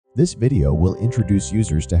This video will introduce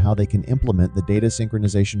users to how they can implement the data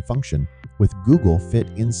synchronization function with Google Fit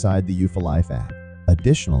inside the EufyLife app.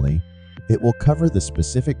 Additionally, it will cover the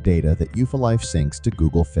specific data that EufyLife syncs to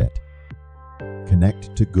Google Fit.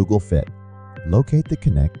 Connect to Google Fit. Locate the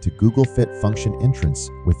Connect to Google Fit function entrance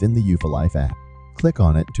within the EufyLife app. Click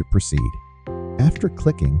on it to proceed. After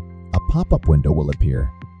clicking, a pop-up window will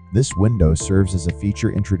appear. This window serves as a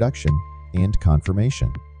feature introduction and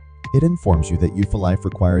confirmation. It informs you that EufyLife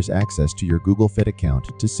requires access to your Google Fit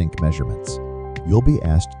account to sync measurements. You'll be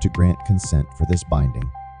asked to grant consent for this binding.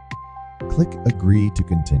 Click Agree to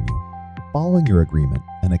continue. Following your agreement,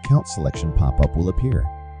 an account selection pop-up will appear.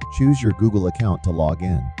 Choose your Google account to log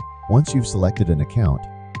in. Once you've selected an account,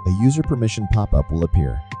 a user permission pop-up will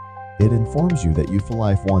appear. It informs you that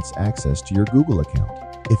EufyLife wants access to your Google account.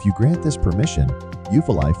 If you grant this permission,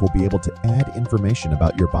 EufyLife will be able to add information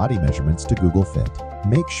about your body measurements to Google Fit.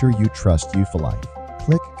 Make sure you trust EufyLife.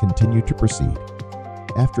 Click Continue to proceed.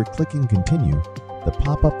 After clicking Continue, the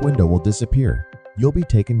pop-up window will disappear. You'll be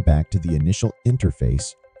taken back to the initial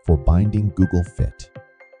interface for binding Google Fit.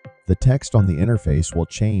 The text on the interface will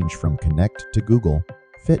change from Connect to Google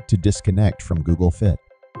Fit to Disconnect from Google Fit.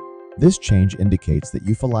 This change indicates that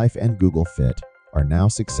EufyLife and Google Fit are now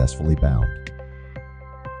successfully bound.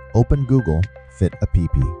 Open Google Fit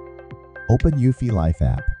app. Open EufyLife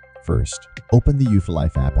app. First, open the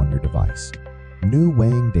EufyLife app on your device. New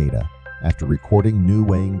weighing data. After recording new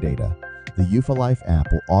weighing data, the EufyLife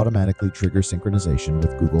app will automatically trigger synchronization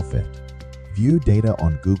with Google Fit. View data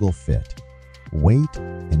on Google Fit. Weight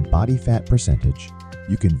and body fat percentage.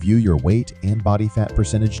 You can view your weight and body fat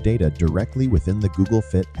percentage data directly within the Google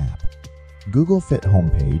Fit app. Google Fit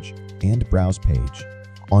homepage and browse page.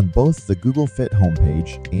 On both the Google Fit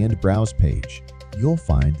homepage and browse page, you'll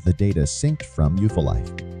find the data synced from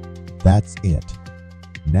EufyLife. That's it.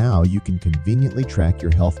 Now you can conveniently track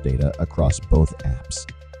your health data across both apps.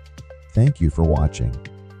 Thank you for watching.